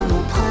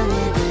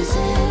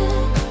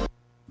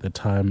The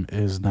time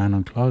is 9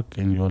 o'clock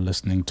and you're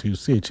listening to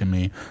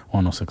CHMA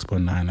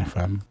 106.9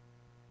 FM.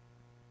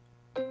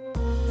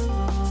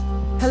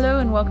 Hello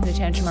and welcome to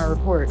Tantramar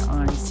Report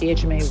on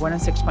CHMA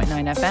 106.9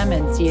 FM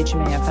and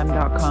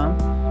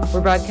CHMAFM.com. We're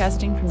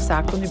broadcasting from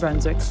Sackville, New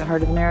Brunswick, the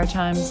heart of the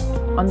Maritimes,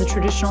 on the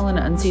traditional and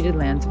unceded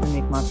lands of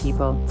the Mi'kmaq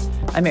people.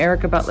 I'm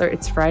Erica Butler.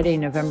 It's Friday,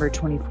 November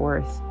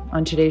 24th.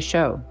 On today's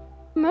show,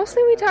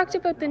 mostly we talked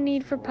about the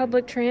need for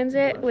public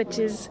transit, which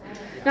is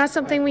not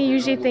something we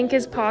usually think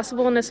is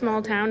possible in a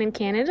small town in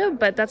Canada,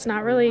 but that's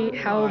not really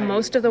how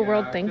most of the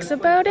world thinks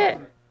about it.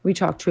 We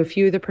talked to a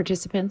few of the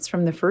participants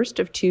from the first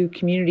of two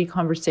community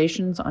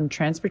conversations on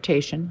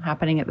transportation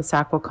happening at the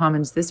Sackville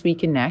Commons this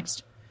week and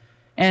next.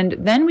 And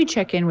then we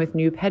check in with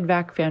new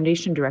PEDVAC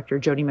Foundation Director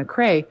Jody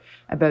McCrae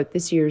about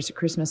this year's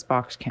Christmas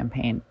box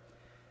campaign.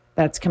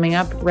 That's coming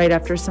up right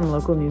after some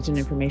local news and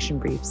information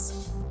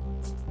briefs.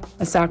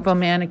 A Sackville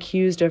man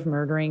accused of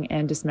murdering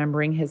and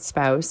dismembering his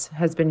spouse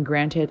has been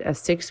granted a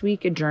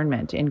 6-week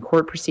adjournment in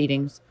court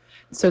proceedings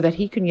so that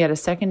he can get a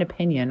second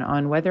opinion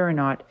on whether or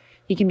not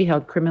he can be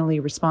held criminally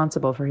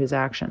responsible for his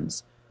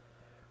actions.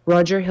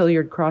 Roger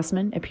Hilliard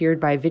Crossman appeared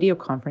by video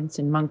conference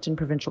in Moncton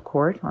Provincial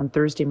Court on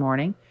Thursday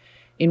morning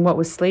in what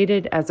was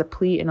slated as a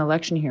plea and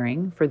election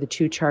hearing for the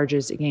two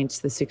charges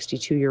against the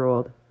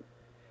 62-year-old.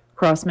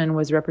 Crossman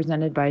was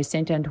represented by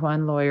St.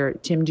 Antoine lawyer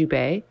Tim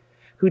Dubé,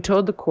 who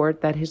told the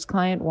court that his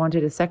client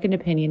wanted a second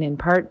opinion in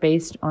part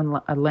based on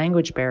a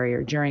language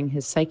barrier during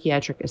his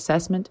psychiatric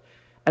assessment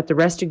at the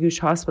Restigouche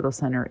Hospital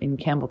Centre in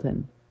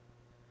Campbellton.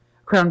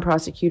 Crown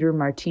Prosecutor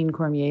Martine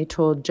Cormier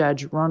told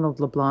Judge Ronald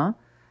LeBlanc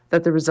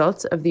that the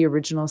results of the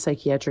original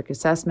psychiatric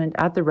assessment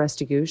at the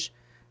Restigouche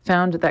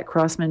found that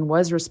Crossman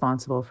was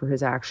responsible for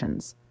his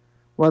actions.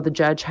 While the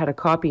judge had a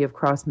copy of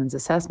Crossman's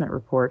assessment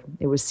report,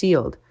 it was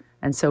sealed,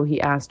 and so he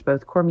asked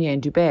both Cormier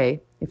and Dubé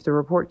if the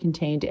report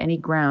contained any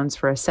grounds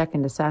for a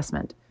second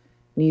assessment.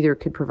 Neither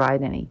could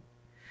provide any.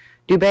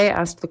 Dubé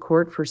asked the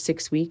court for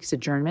 6 weeks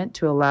adjournment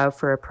to allow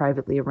for a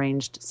privately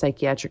arranged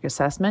psychiatric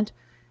assessment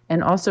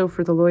and also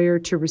for the lawyer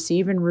to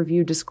receive and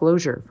review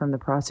disclosure from the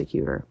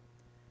prosecutor.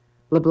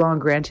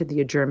 LeBlanc granted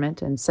the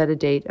adjournment and set a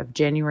date of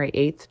January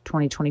 8th,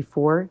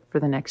 2024 for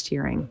the next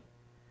hearing.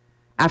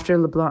 After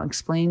LeBlanc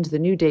explained the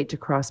new date to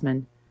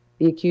Crossman,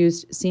 the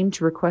accused seemed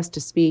to request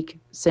to speak,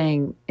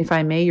 saying, "If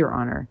I may, Your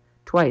Honor,"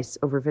 twice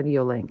over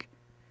video link.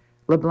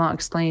 LeBlanc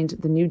explained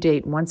the new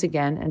date once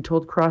again and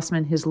told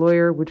Crossman his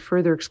lawyer would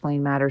further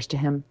explain matters to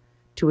him,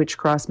 to which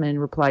Crossman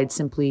replied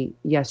simply,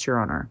 "Yes, Your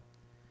Honor."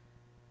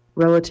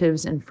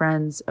 Relatives and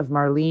friends of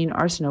Marlene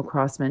Arsenault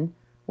Crossman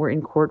were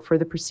in court for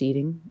the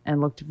proceeding and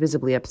looked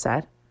visibly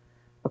upset.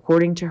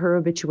 According to her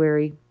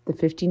obituary, the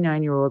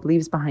 59-year-old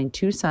leaves behind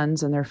 2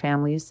 sons and their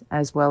families,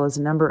 as well as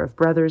a number of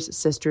brothers,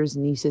 sisters,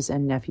 nieces,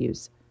 and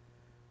nephews.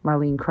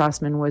 Marlene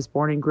Crossman was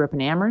born and grew up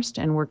in Amherst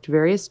and worked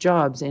various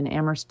jobs in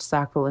Amherst,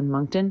 Sackville, and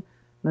Moncton.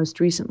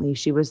 Most recently,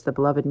 she was the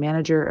beloved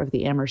manager of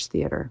the Amherst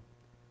Theatre.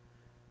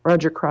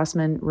 Roger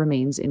Crossman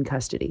remains in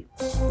custody.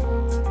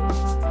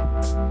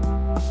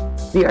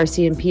 The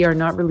RCMP are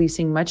not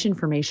releasing much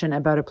information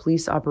about a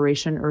police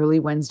operation early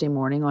Wednesday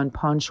morning on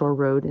Pond Shore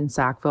Road in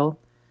Sackville.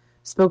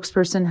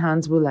 Spokesperson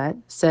Hans Woulette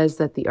says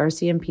that the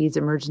RCMP's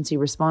emergency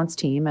response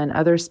team and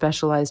other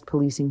specialized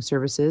policing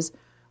services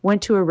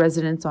went to a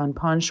residence on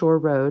Pond Shore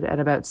Road at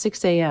about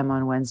 6 a.m.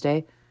 on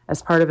Wednesday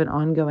as part of an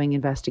ongoing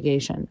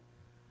investigation.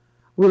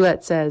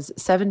 Woulette says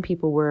 7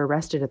 people were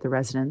arrested at the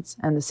residence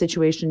and the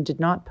situation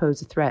did not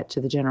pose a threat to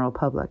the general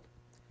public.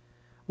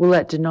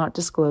 Woulette did not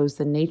disclose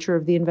the nature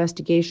of the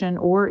investigation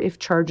or if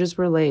charges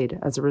were laid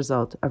as a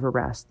result of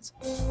arrests.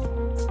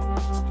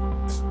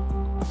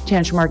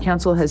 Tantramar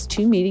Council has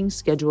 2 meetings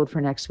scheduled for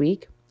next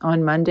week.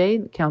 On Monday,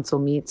 the Council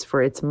meets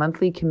for its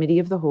monthly Committee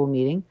of the Whole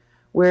meeting,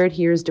 where it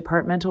hears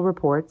departmental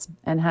reports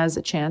and has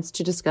a chance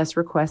to discuss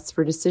requests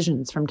for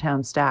decisions from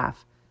town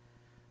staff.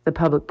 The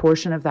public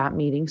portion of that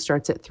meeting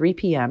starts at 3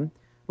 p.m.,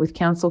 with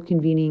Council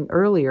convening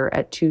earlier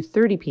at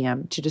 2:30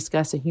 p.m. to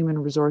discuss a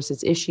human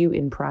resources issue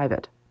in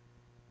private.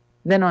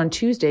 Then on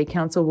Tuesday,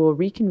 Council will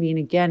reconvene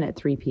again at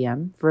 3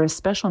 p.m. for a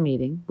special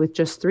meeting with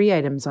just 3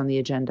 items on the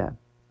agenda: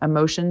 a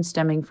motion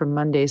stemming from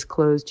Monday's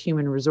closed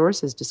human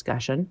resources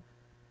discussion,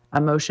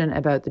 a motion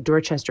about the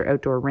Dorchester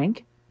Outdoor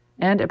Rink,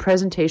 and a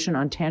presentation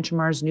on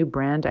Tantramar's new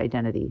brand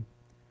identity.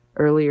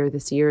 Earlier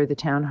this year, the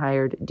town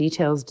hired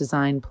Details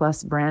Design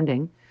Plus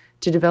Branding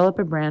to develop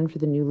a brand for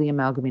the newly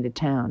amalgamated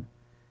town.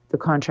 The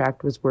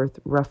contract was worth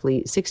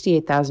roughly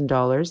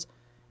 $68,000,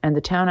 and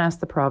the town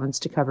asked the province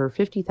to cover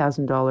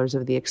 $50,000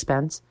 of the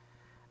expense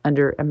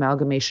under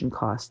amalgamation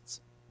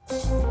costs.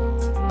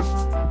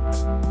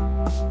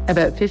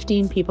 About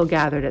 15 people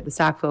gathered at the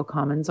Sackville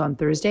Commons on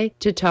Thursday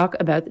to talk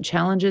about the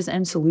challenges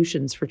and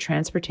solutions for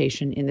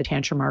transportation in the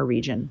Tantramar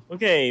region.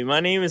 Okay, my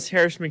name is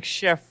Harris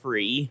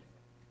McSheffrey.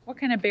 What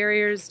kind of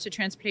barriers to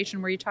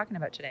transportation were you talking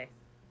about today?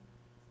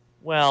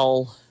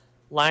 Well,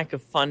 lack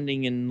of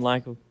funding and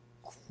lack of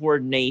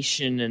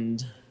coordination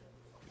and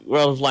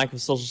lack of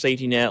social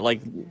safety net.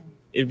 Like,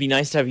 it'd be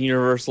nice to have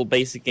universal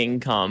basic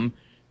income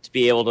to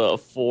be able to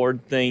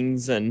afford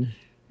things and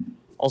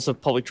also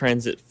public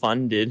transit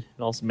funded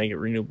and also make it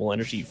renewable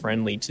energy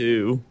friendly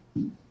too.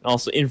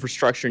 Also,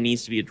 infrastructure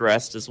needs to be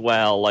addressed as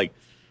well, like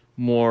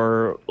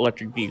more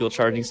electric vehicle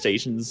charging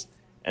stations,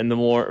 and the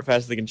more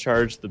faster they can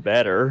charge, the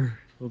better.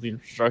 With the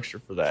infrastructure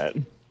for that.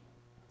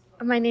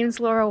 My name's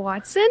Laura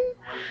Watson.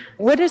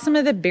 What are some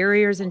of the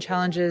barriers and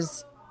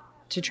challenges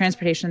to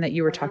transportation that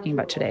you were talking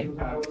about today?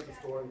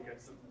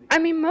 I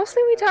mean,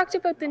 mostly we talked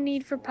about the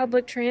need for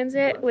public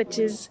transit, which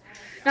is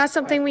not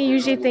something we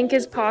usually think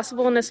is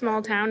possible in a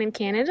small town in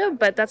Canada,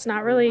 but that's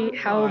not really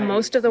how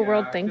most of the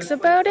world thinks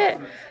about it.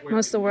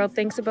 Most of the world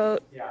thinks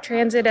about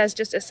transit as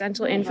just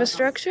essential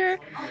infrastructure,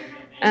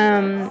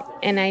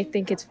 and I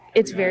think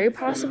it's very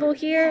possible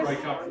here.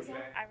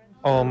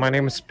 Oh, my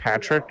name is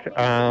Patrick,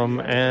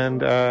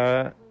 and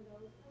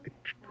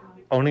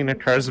owning a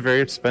car is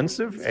very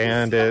expensive,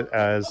 and it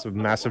has a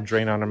massive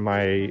drain on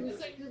my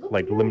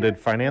limited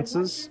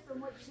finances.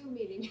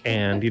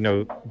 And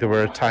there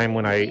were a time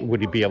when I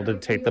would be able to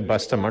take the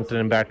bus to Moncton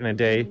and back in a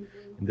day,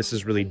 and this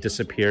has really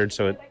disappeared.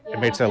 So it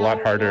makes it a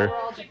lot harder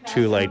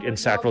to in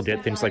Sackville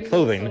get things like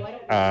clothing.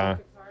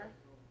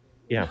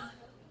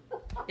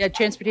 Yeah,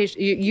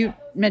 transportation. You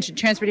mentioned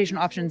transportation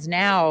options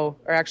now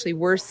are actually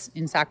worse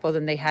in Sackville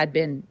than they had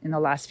been in the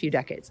last few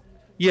decades.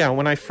 Yeah,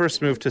 when I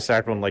first moved to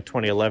Sackville in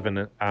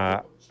 2011,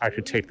 I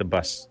could take the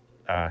bus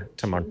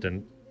to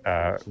Moncton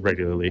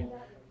regularly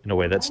in a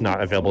way that's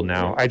not available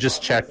now. I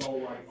just checked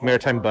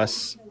Maritime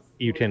bus.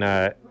 You can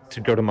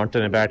to go to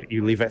Moncton and back.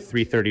 You leave at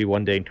 3:30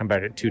 one day and come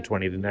back at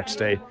 2:20 the next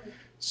day.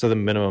 So the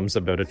minimum's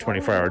about a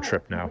 24-hour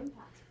trip now.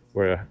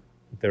 Where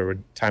there were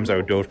times I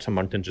would go to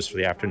Moncton just for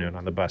the afternoon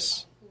on the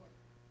bus.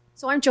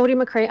 So I'm Jody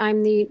McCrae.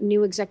 I'm the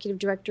new executive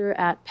director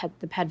at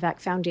the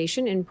PEDVAC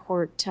Foundation in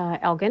Port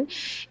Elgin.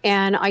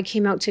 And I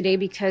came out today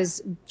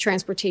because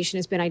transportation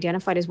has been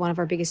identified as one of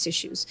our biggest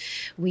issues.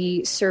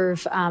 We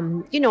serve,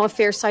 a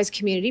fair-sized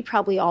community,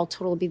 probably all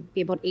total be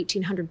about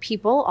 1,800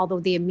 people, although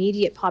the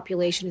immediate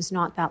population is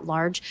not that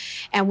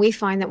large. And we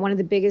find that one of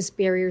the biggest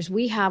barriers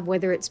we have,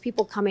 whether it's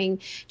people coming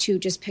to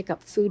just pick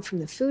up food from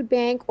the food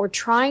bank or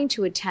trying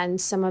to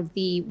attend some of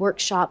the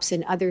workshops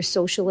and other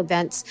social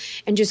events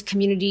and just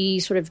community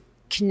sort of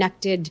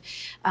connected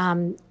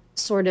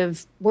sort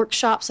of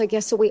workshops, I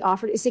guess, that we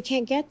offered, is they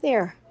can't get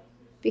there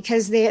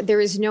because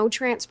there is no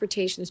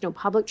transportation. There's no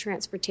public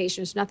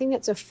transportation. There's nothing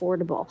that's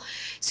affordable.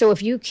 So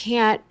if you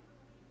can't,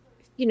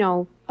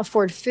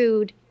 afford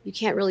food, you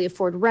can't really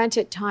afford rent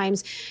at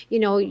times,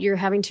 you're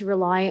having to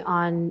rely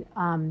on,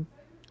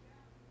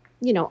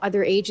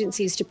 other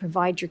agencies to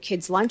provide your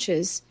kids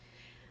lunches.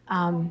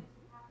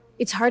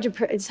 It's hard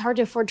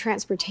to afford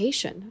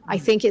transportation. I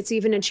think it's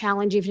even a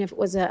challenge, even if it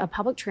was a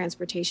public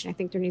transportation. I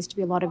think there needs to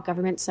be a lot of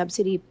government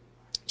subsidy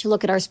to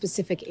look at our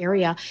specific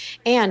area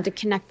and to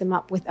connect them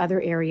up with other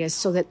areas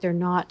so that they're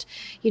not,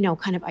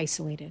 kind of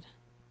isolated.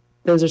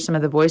 Those are some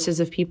of the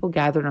voices of people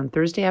gathered on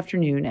Thursday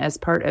afternoon as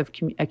part of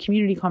a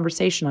community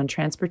conversation on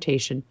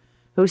transportation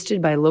hosted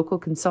by local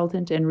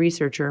consultant and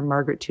researcher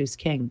Margaret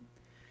Toos-King.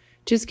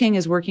 Toos-King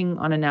is working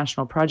on a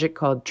national project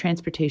called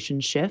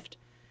Transportation Shift.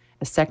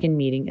 A second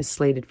meeting is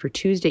slated for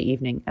Tuesday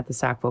evening at the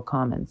Sackville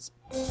Commons.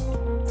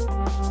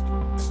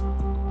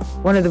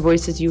 One of the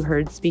voices you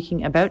heard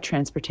speaking about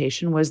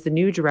transportation was the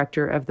new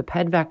director of the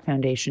PEDVAC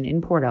Foundation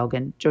in Port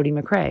Elgin, Jody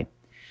McCrae.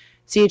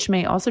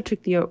 CHMA also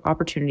took the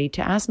opportunity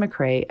to ask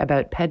McCrae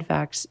about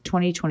PEDVAC's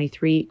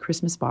 2023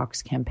 Christmas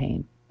Box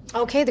campaign.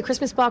 Okay, the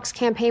Christmas Box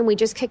campaign, we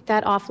just kicked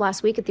that off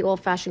last week at the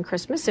Old Fashioned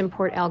Christmas in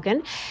Port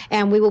Elgin,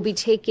 and we will be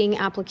taking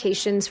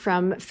applications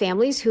from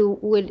families who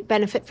would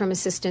benefit from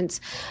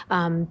assistance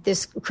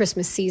this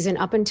Christmas season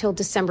up until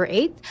December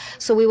 8th.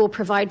 So we will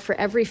provide for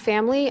every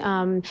family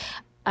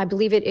I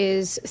believe it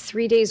is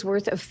 3 days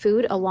worth of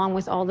food, along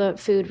with all the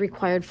food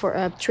required for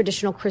a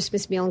traditional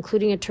Christmas meal,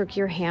 including a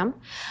turkey or ham.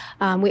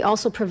 We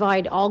also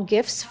provide all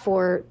gifts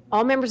for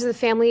all members of the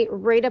family,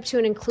 right up to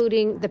and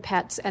including the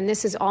pets. And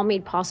this is all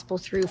made possible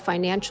through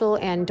financial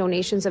and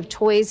donations of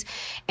toys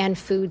and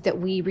food that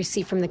we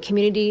receive from the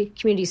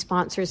community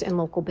sponsors, and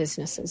local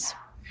businesses.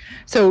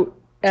 So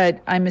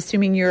I'm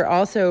assuming you're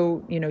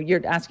also,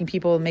 you're asking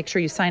people, make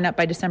sure you sign up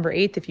by December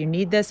 8th if you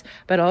need this,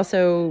 but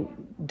also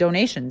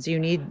donations. You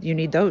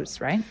need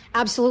those, right?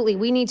 Absolutely.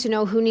 We need to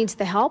know who needs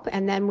the help,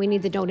 and then we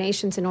need the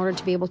donations in order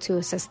to be able to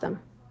assist them.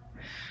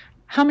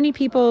 How many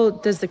people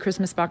does the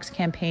Christmas Box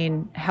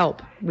campaign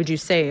help, would you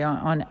say,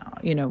 on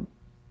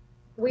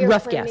we are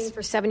rough planning guess?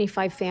 For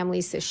 75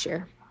 families this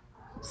year.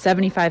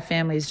 75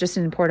 families just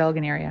in the Port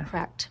Elgin area?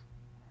 Correct.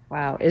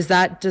 Wow. Does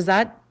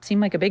that seem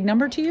like a big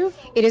number to you?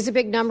 It is a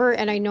big number,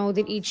 and I know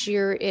that each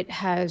year it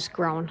has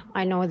grown.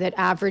 I know that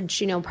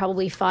average,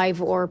 probably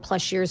 5 or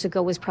plus years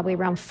ago was probably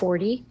around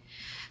 40.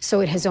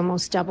 So it has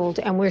almost doubled,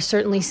 and we're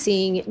certainly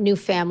seeing new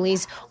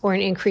families or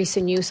an increase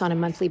in use on a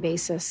monthly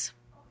basis.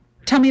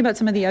 Tell me about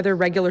some of the other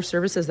regular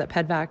services that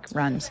PEDVAC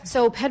runs.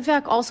 So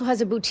PEDVAC also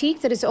has a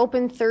boutique that is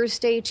open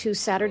Thursday to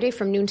Saturday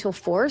from noon till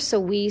 4. So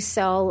we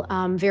sell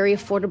very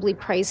affordably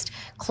priced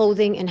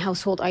clothing and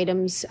household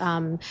items,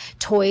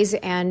 toys,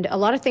 and a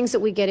lot of things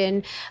that we get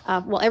in,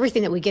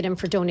 everything that we get in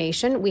for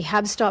donation. We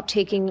have stopped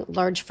taking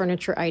large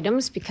furniture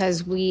items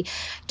because we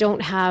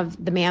don't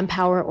have the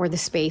manpower or the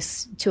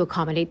space to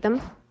accommodate them.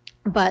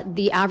 But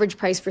the average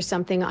price for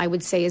something, I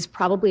would say, is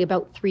probably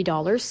about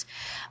 $3.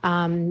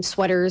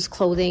 Sweaters,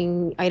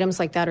 clothing, items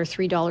like that are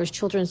 $3.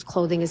 Children's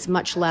clothing is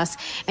much less.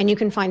 And you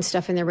can find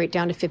stuff in there right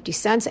down to 50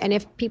 cents. And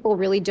if people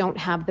really don't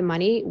have the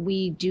money,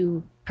 we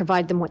do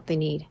provide them what they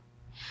need.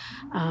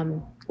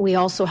 We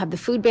also have the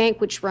food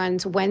bank, which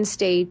runs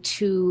Wednesday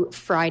to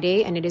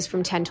Friday, and it is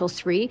from 10 till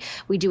 3.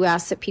 We do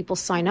ask that people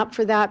sign up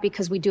for that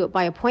because we do it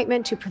by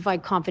appointment to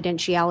provide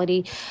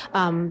confidentiality.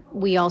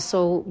 We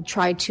also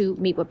try to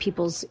meet what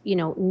people's,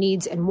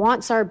 needs and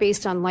wants are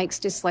based on likes,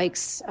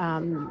 dislikes,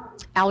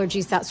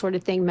 allergies, that sort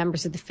of thing,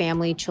 members of the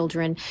family,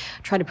 children,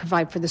 try to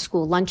provide for the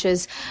school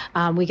lunches.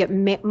 We get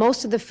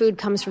most of the food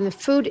comes from the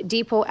Food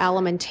Depot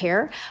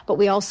Alimentaire, but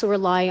we also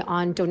rely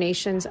on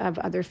donations of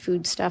other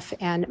food stuff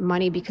and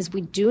money because we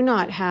do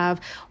not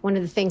have, one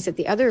of the things that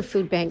the other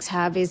food banks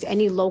have is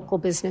any local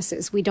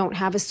businesses. We don't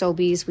have a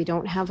Sobeys, we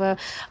don't have a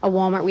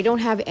Walmart, we don't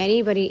have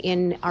anybody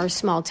in our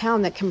small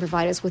town that can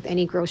provide us with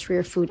any grocery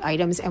or food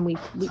items, and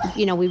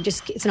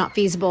it's not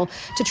feasible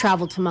to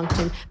travel to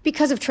Moncton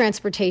because of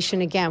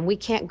transportation. Again, we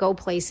can't go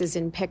places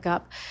and pick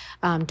up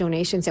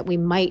donations that we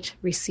might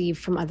receive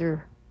from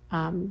other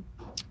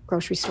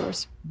grocery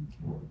stores.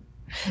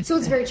 So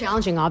it's very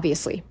challenging,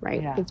 obviously,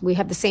 right? Yeah. We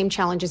have the same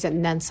challenges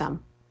and then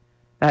some.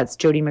 That's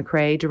Jody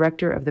McRae,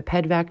 Director of the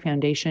PEDVAC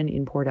Foundation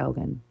in Port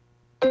Elgin.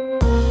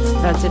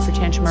 That's it for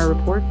Tantramar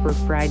Report for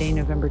Friday,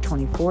 November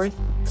 24th.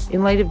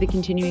 In light of the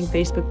continuing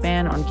Facebook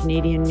ban on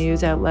Canadian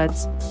news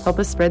outlets, help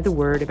us spread the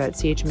word about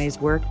CHMA's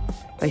work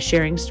by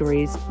sharing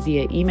stories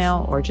via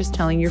email or just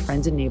telling your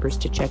friends and neighbors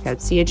to check out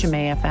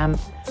CHMA-FM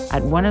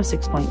at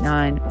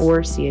 106.9 or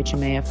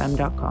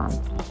chmafm.com.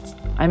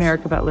 I'm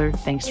Erica Butler.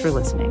 Thanks for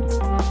listening.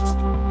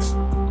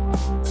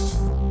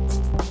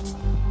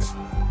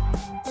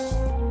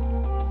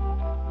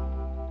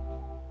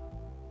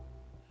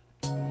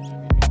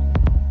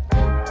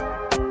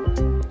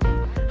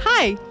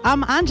 Hi,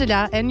 I'm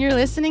Angela, and you're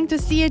listening to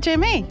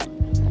CHMA.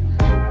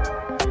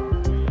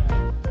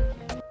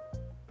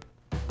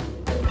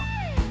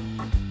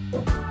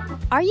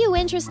 Are you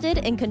interested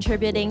in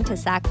contributing to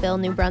Sackville,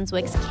 New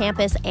Brunswick's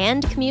campus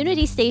and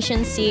community station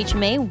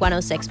CHMA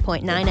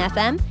 106.9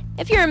 FM?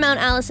 If you're a Mount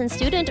Allison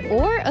student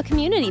or a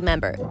community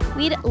member,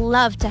 we'd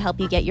love to help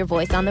you get your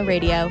voice on the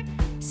radio.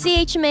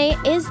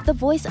 CHMA is the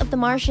voice of the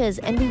marshes,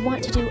 and we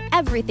want to do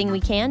everything we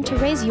can to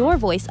raise your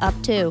voice up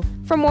too.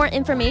 For more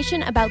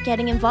information about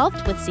getting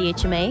involved with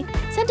CHMA,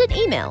 send an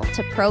email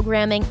to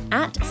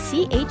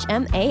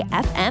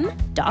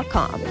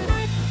programming@chmafm.com.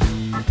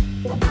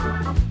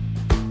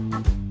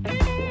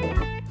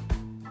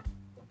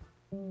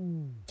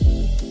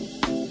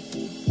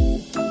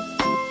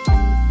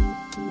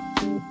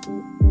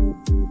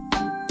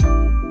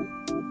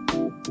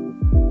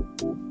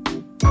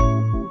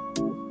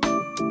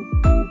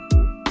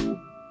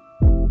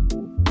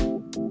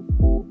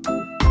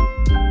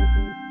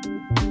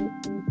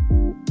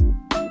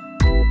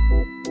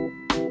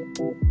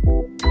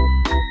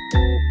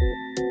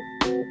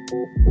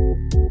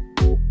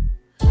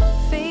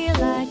 Feel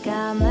like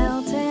I'm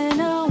melting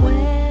away.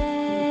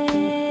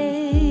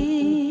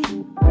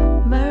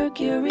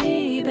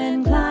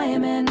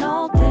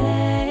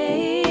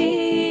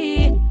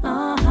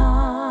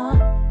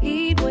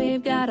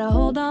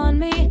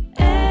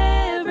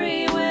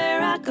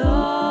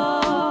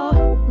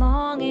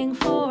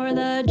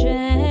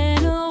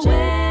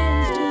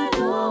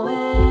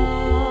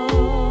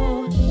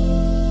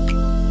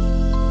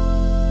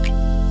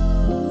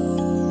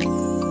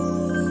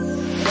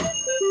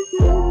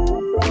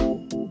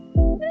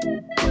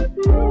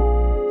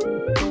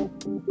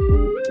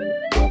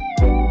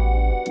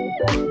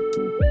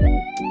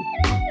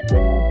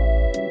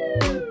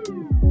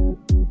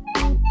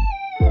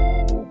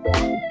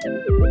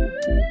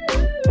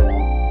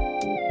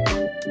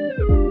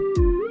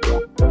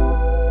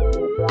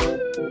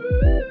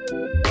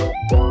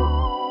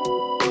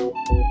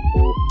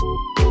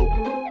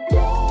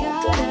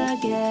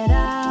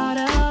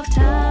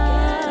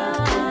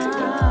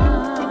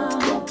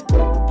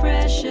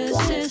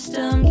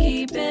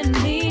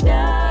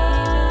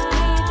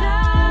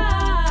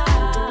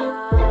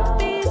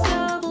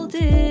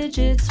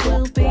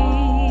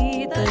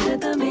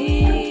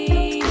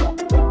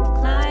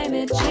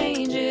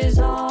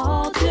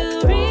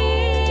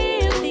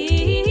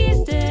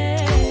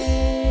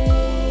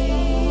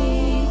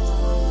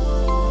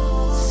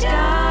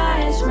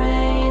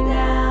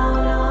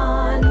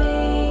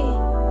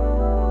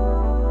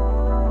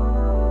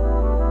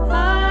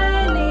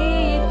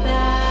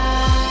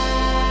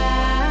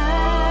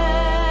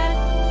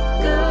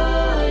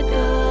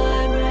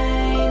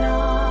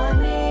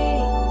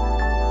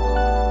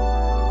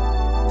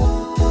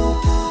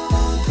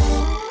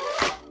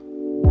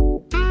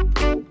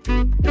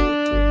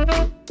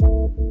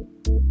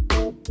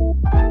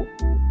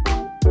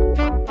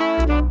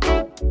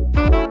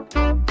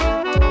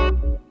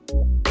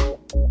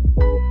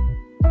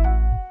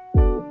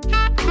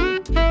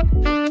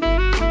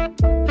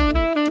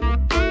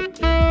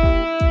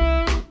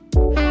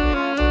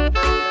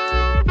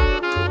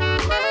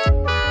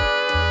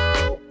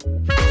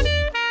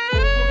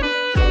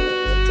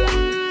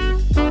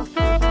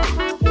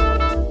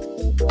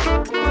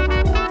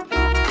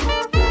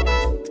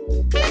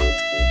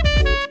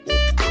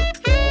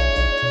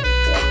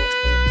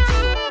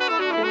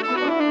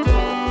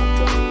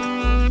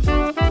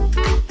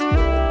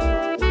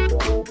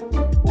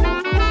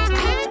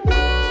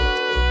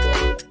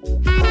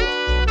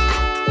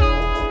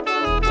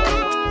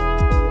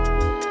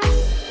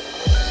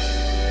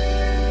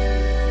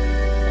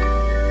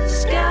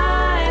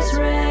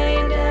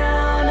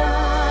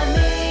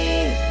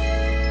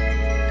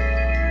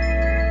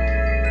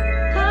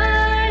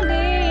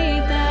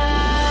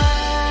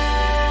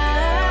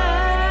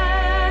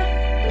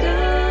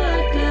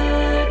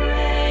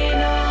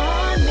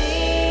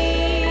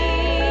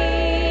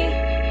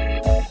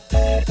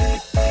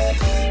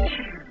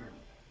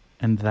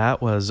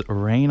 that was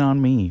Rain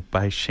on Me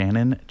by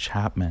Shannon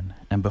Chapman.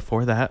 And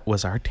before that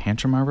was our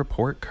Tantramar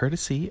report,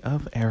 courtesy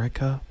of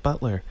Erica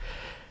Butler.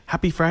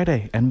 Happy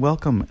Friday, and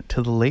welcome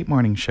to the Late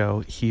Morning Show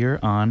here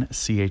on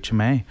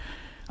CHMA.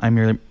 I'm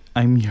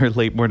your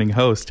late morning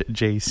host,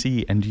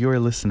 JC, and you're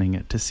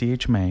listening to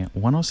CHMA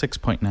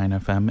 106.9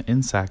 FM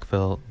in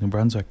Sackville, New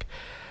Brunswick.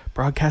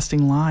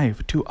 Broadcasting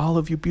live to all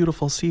of you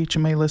beautiful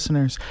CHMA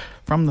listeners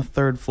from the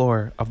third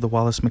floor of the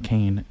Wallace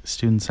McCain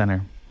Student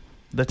Center.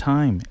 The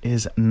time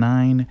is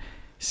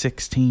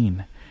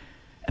 9:16,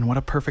 and what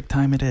a perfect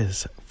time it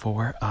is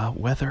for a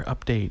weather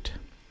update.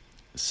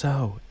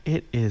 So,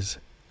 it is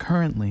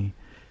currently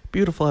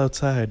beautiful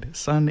outside.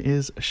 Sun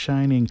is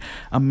shining.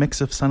 A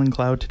mix of sun and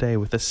cloud today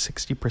with a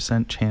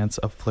 60% chance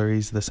of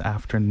flurries this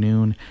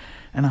afternoon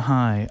and a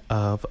high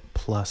of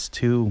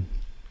 +2.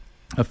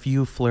 A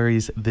few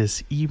flurries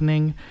this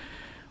evening,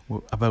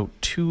 about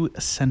 2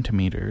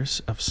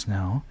 centimeters of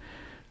snow,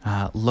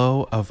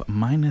 low of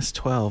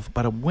 -12,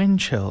 but a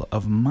wind chill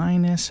of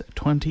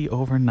 -20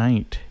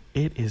 overnight.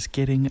 It is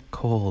getting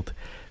cold.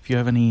 If you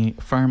have any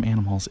farm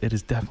animals, it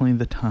is definitely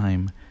the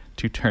time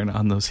to turn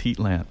on those heat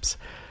lamps.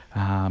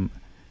 And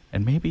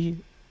maybe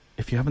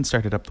if you haven't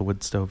started up the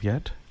wood stove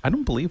yet, I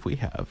don't believe we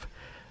have,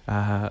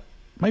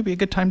 might be a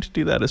good time to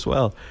do that as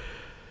well.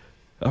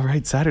 All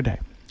right, Saturday,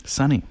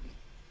 sunny,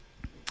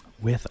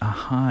 with a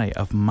high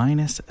of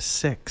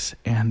 -6,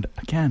 and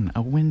again,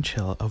 a wind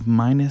chill of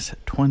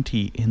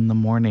 -20 in the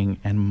morning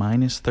and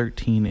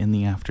 -13 in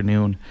the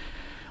afternoon,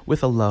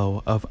 with a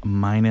low of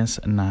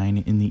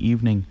 -9 in the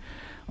evening.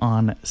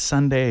 On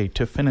Sunday,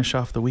 to finish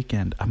off the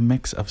weekend, a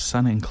mix of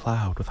sun and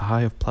cloud with a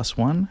high of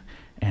 +1,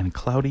 and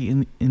cloudy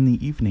in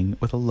the evening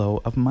with a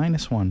low of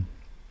 -1.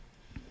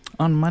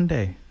 On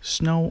Monday,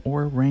 snow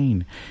or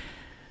rain.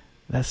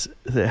 It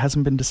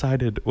hasn't been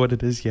decided what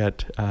it is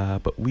yet,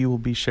 but we will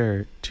be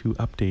sure to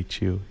update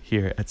you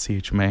here at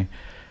CHMA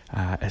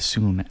as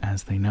soon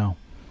as they know.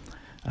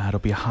 It'll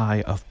be a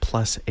high of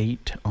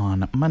 +8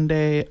 on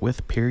Monday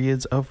with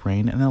periods of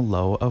rain and a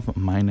low of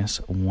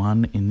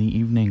 -1 in the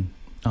evening.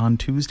 On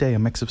Tuesday, a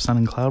mix of sun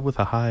and cloud with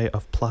a high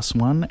of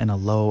 +1 and a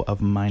low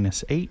of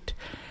 -8.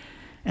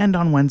 And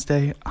on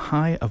Wednesday, a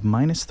high of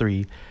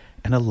 -3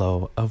 and a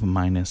low of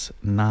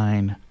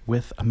 -9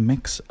 with a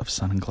mix of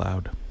sun and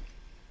cloud.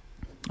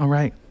 All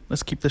right,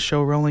 let's keep the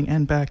show rolling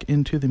and back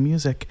into the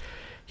music.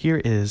 Here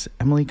is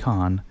Emily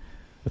Kahn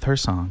with her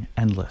song,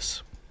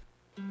 Endless.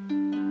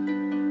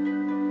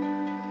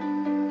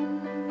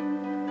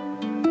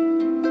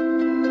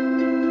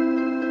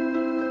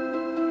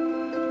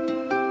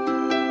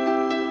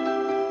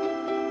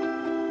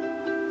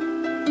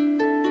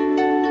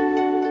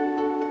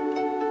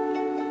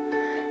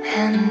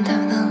 End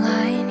of the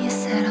line, you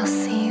said I'll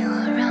see you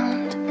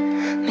around.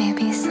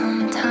 Maybe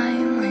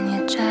sometime when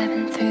you're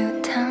driving through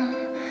town.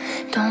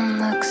 Don't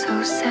look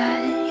so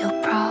sad,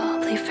 you'll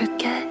probably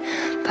forget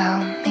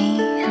about me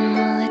and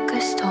the liquor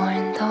store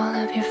and all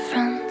of your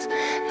friends.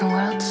 The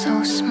world's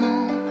so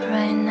small, but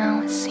right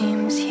now it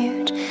seems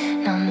huge.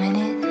 Now I'm in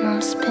it and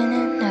I'm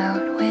spinning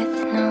out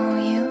with no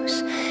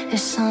use.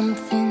 There's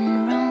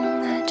something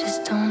wrong, I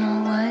just don't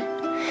know what.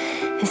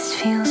 This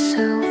feels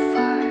so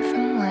far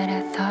from what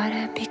I thought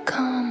I'd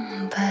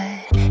become, but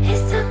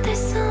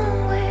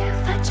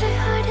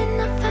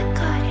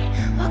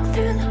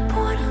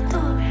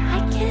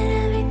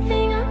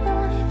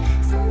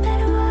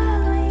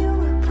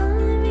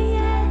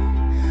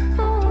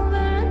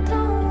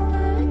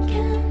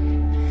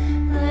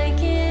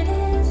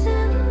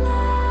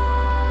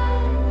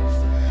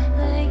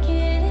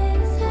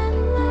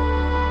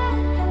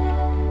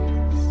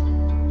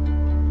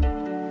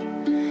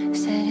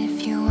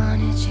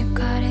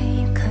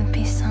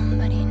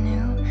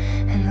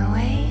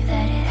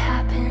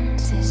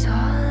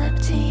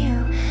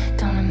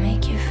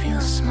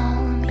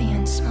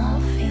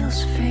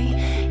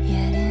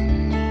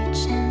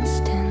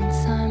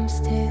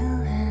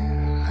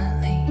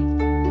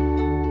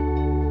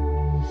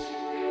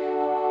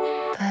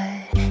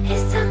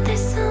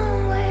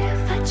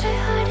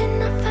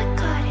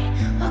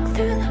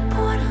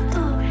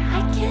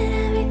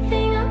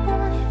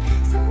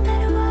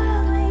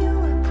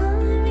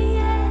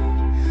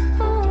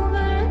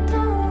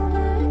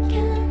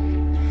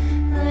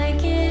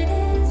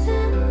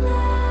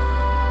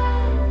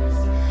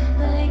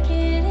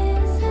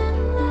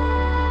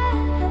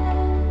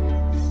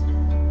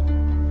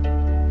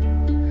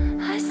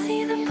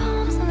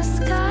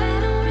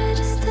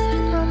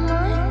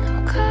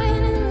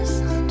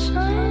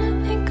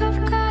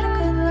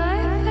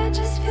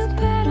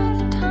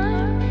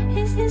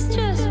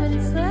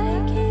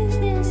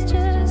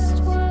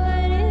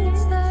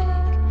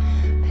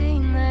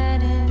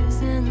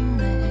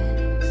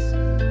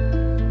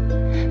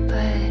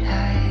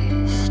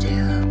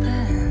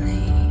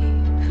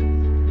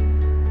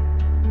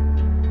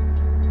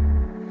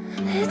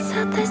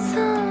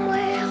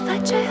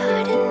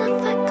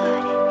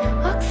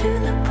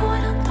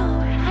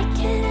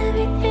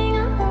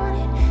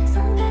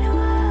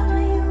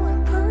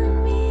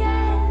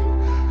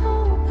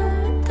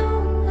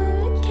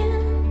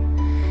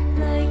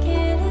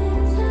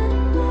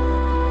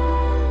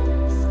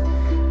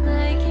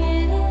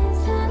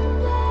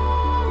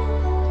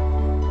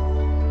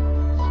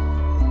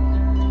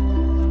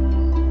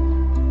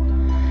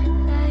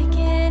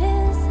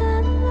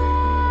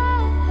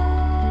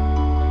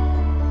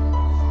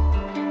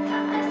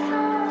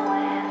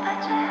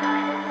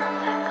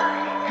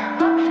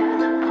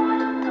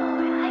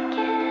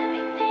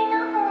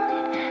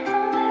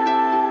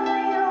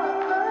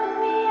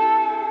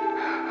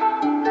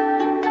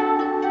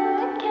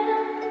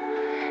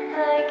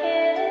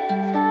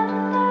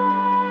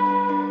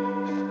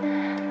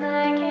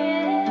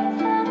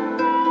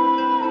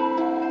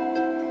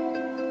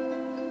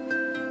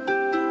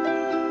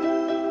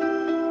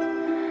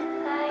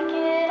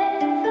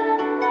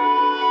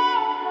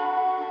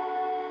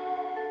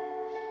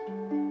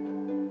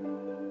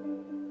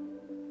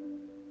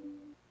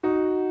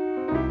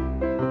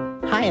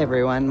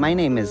everyone. My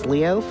name is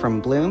Leo from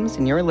Blooms,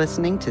 and you're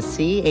listening to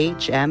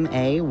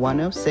CHMA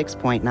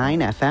 106.9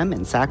 FM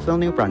in Sackville,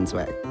 New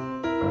Brunswick.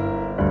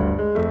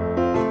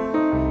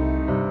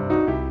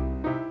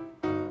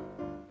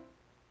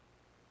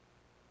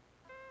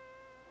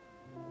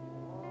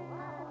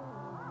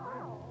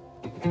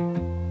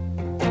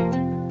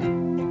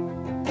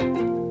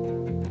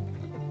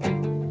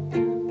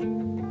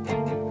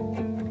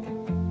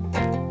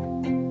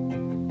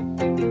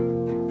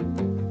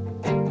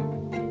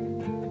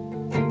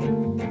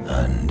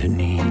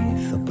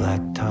 Underneath the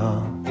black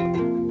top,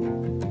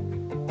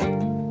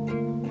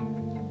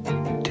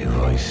 two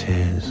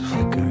voices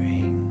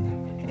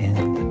flickering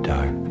in the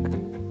dark.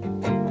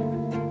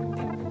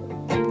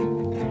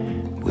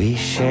 We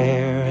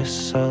share a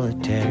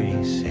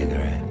solitary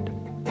cigarette.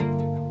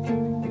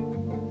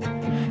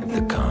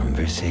 The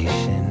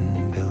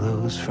conversation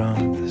billows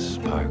from the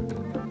spark.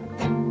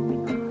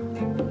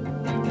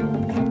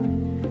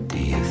 Do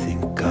you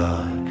think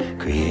God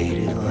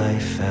created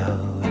life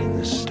out in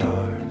the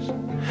stars?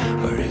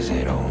 Or is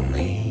it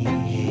only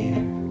here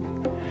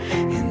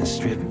in the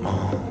strip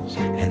malls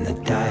and the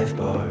dive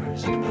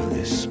bars of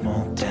this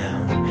small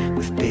town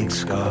with big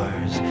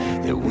scars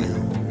that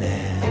will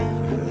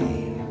never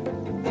leave?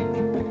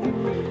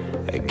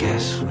 I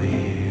guess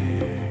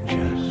we're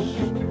just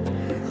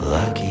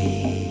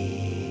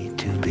lucky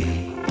to be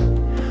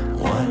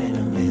one in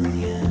a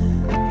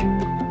million.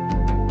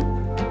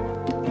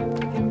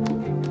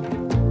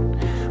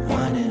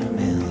 One in a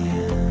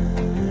million.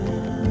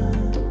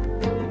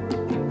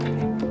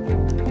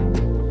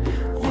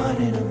 One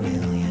in a million.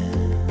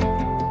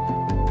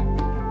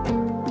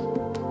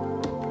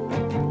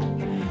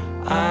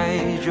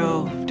 I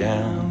drove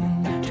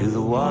down to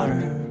the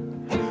water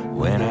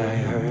when I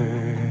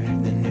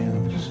heard the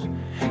news.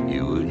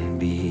 You wouldn't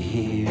be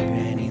here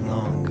any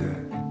longer.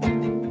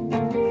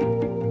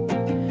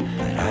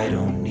 But I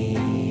don't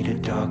need a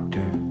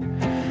doctor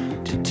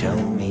to tell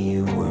me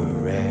you were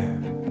rare,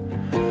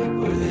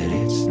 or that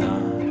it's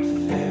not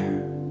fair.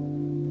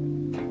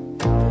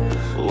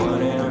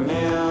 One in a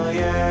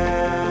million.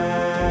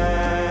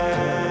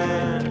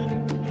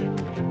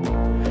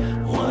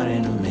 One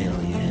in a million.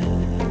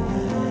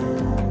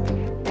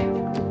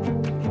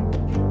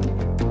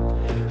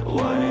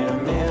 One in a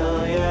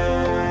million.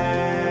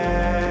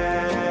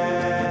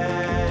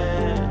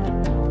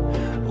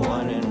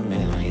 One in a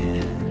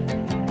million.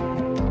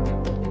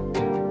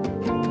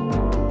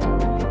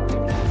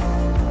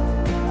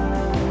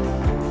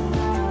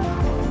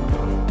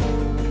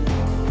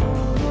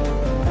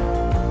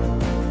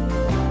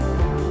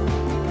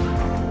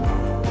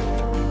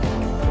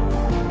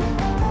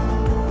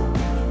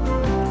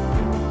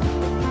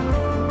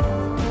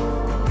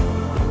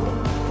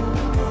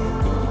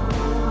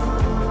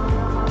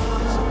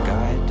 Some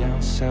guy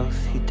down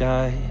south, he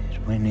died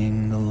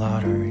winning the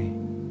lottery.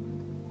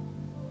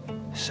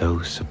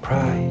 So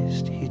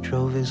surprised, he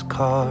drove his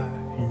car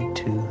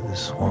into the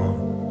swamp.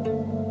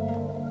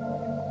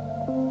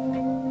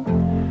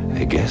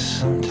 I guess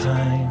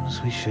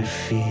sometimes we should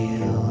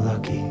feel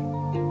lucky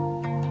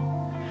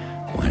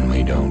when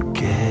we don't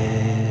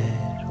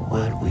get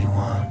what we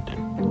want.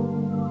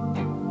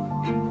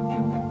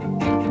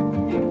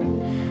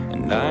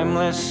 And I'm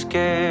less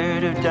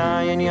scared of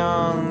dying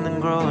young than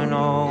growing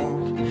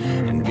old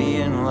and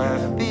being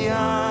left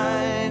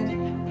behind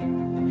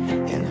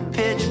in the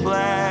pitch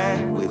black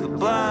with a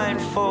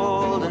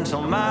blindfold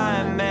until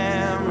my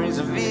memories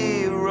of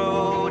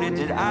eroded.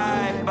 Did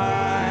I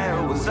buy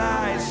or was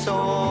I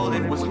sold?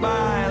 It was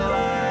my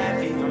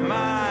life, even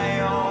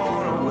my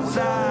own, or was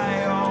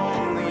I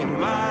only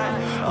my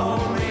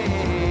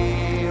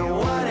only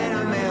one in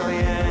a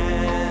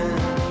million?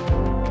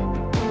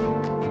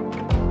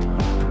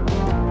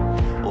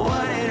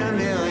 One in a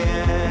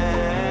million.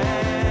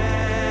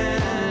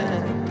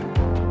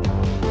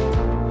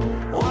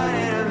 One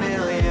in a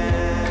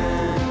million.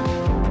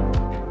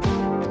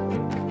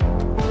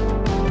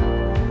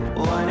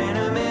 One in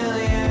a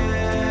million.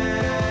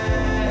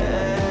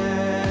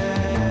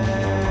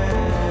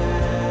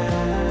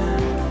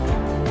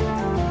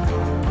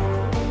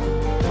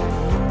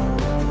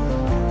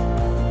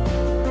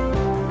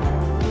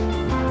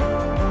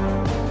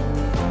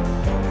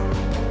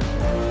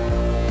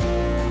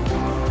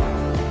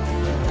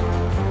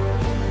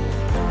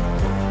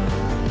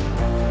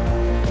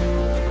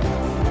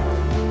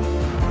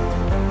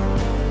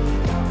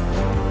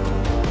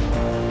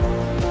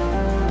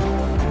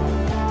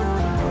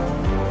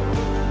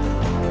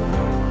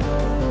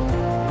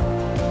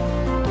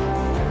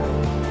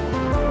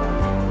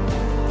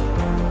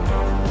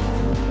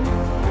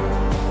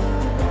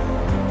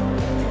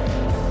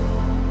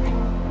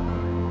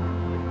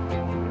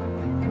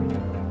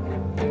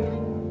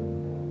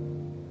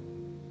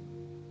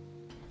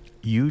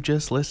 You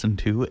just listened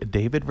to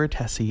David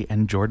Vertesi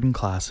and Jordan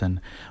Clausen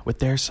with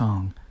their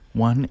song,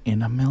 One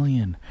in a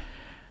Million.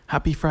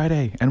 Happy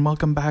Friday, and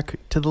welcome back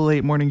to the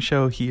Late Morning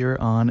Show here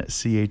on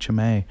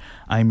CHMA.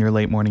 I'm your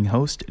late morning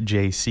host,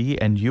 JC,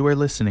 and you are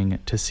listening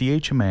to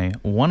CHMA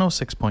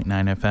 106.9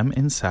 FM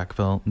in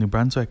Sackville, New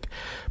Brunswick,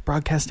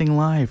 broadcasting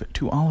live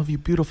to all of you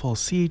beautiful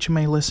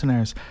CHMA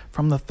listeners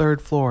from the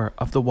third floor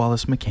of the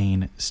Wallace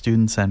McCain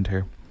Student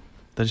Center.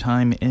 The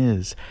time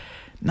is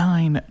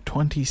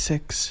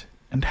 9:26,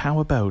 and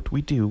how about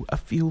we do a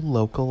few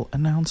local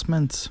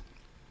announcements?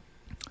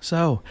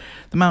 So,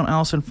 the Mount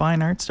Allison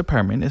Fine Arts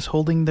Department is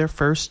holding their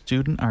first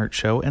student art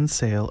show and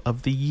sale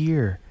of the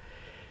year.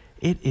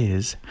 It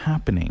is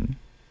happening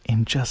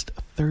in just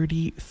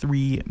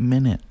 33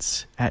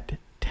 minutes at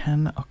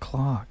 10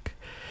 o'clock.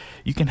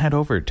 You can head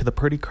over to the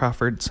Purdy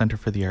Crawford Center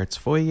for the Arts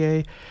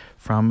foyer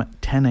from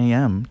 10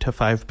 a.m. to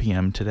 5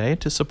 p.m. today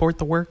to support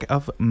the work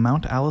of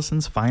Mount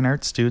Allison's fine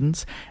arts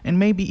students and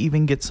maybe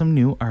even get some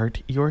new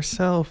art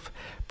yourself.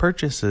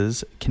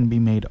 Purchases can be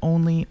made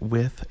only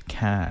with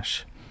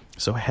cash.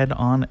 So head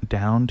on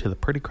down to the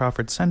Purdy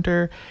Crawford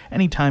Center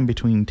anytime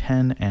between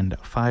 10 and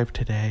 5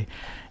 today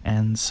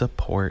and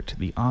support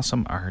the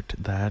awesome art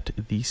that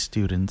the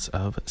students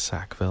of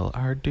Sackville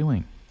are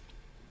doing.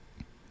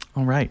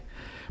 All right,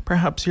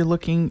 perhaps you're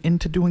looking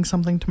into doing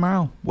something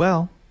tomorrow.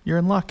 Well, you're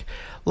in luck.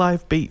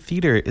 Live Bait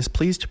Theater is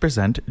pleased to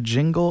present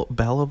Jingle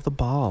Bell of the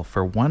Ball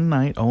for one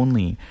night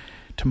only.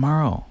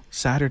 Tomorrow,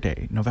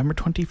 Saturday, November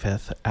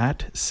 25th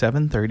at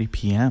 7:30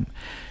 p.m.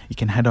 You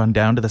can head on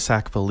down to the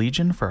Sackville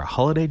Legion for a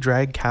holiday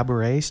drag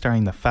cabaret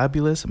starring the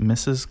fabulous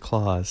Mrs.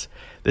 Claus.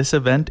 This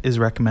event is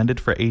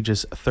recommended for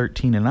ages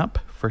 13 and up.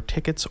 For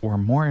tickets or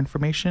more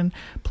information,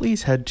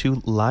 please head to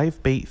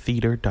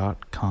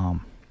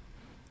livebaittheater.com.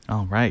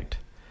 All right,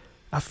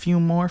 a few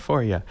more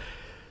for you.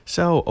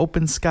 So,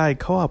 Open Sky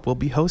Co-op will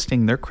be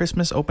hosting their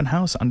Christmas open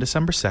house on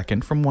December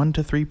 2nd from 1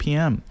 to 3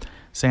 p.m.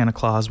 Santa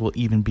Claus will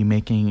even be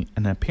making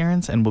an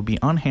appearance and will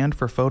be on hand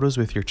for photos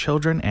with your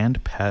children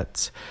and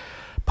pets.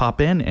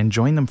 Pop in and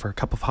join them for a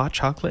cup of hot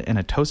chocolate and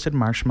a toasted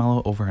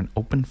marshmallow over an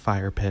open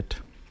fire pit.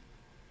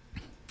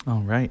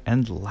 All right,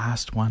 and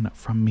last one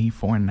from me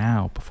for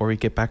now before we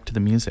get back to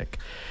the music.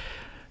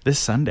 This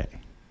Sunday,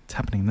 it's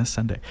happening this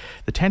Sunday,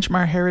 the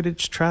Tantramar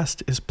Heritage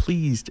Trust is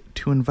pleased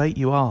to invite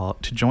you all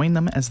to join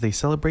them as they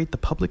celebrate the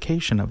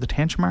publication of the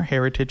Tantramar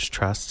Heritage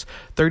Trust's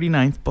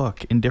 39th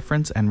book,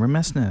 Indifference and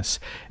Remissness,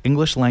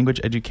 English Language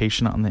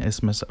Education on the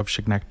Isthmus of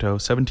Chignecto,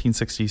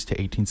 1760s to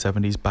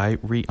 1870s by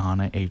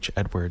Rihanna H.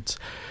 Edwards.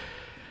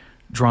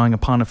 Drawing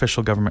upon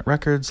official government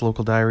records,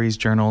 local diaries,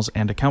 journals,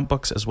 and account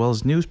books, as well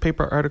as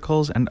newspaper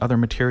articles and other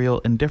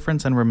material,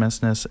 Indifference and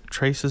Remissness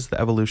traces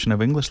the evolution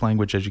of English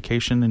language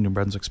education in New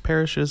Brunswick's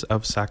parishes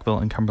of Sackville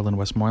and Cumberland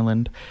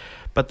Westmoreland,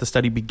 but the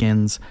study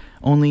begins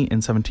only in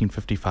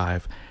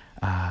 1755,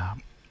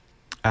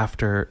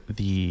 after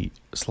the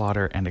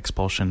slaughter and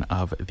expulsion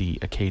of the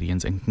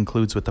Acadians, and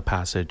concludes with the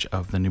passage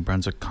of the New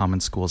Brunswick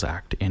Common Schools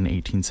Act in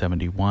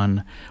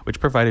 1871, which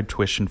provided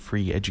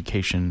tuition-free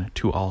education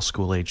to all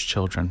school-age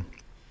children.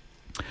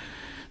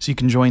 So you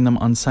can join them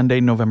on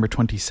Sunday, November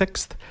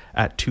 26th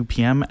at 2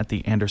 p.m. at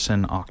the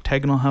Anderson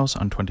Octagonal House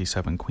on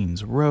 27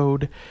 Queens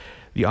Road.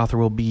 The author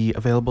will be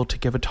available to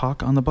give a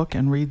talk on the book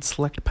and read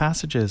select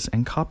passages,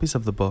 and copies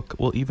of the book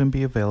will even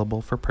be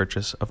available for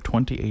purchase of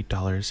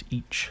 $28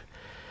 each.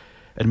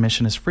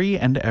 Admission is free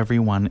and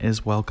everyone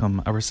is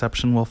welcome. A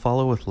reception will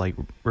follow with light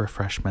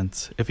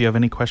refreshments. If you have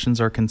any questions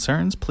or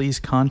concerns, please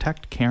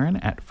contact Karen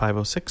at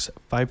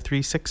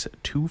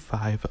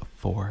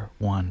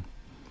 506-536-2541.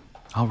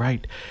 All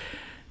right,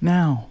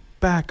 now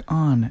back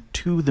on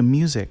to the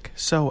music.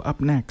 So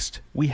up next, we